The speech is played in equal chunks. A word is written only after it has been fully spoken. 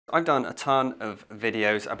I've done a ton of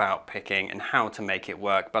videos about picking and how to make it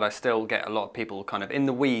work, but I still get a lot of people kind of in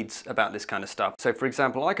the weeds about this kind of stuff. So for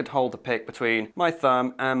example, I could hold the pick between my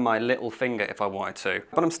thumb and my little finger if I wanted to,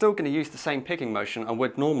 but I'm still going to use the same picking motion I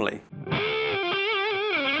would normally.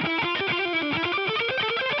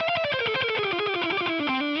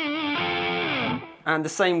 And the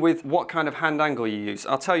same with what kind of hand angle you use.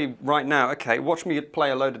 I'll tell you right now, okay, watch me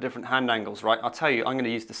play a load of different hand angles, right? I'll tell you, I'm going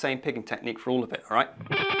to use the same picking technique for all of it, all right?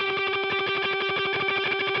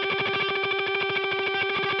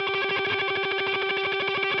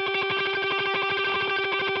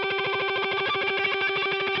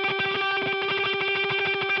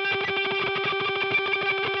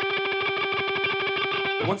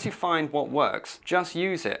 Once you find what works, just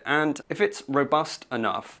use it, and if it's robust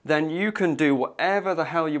enough, then you can do whatever the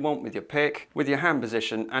hell you want with your pick, with your hand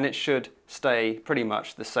position, and it should stay pretty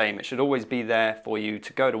much the same. It should always be there for you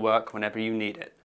to go to work whenever you need it.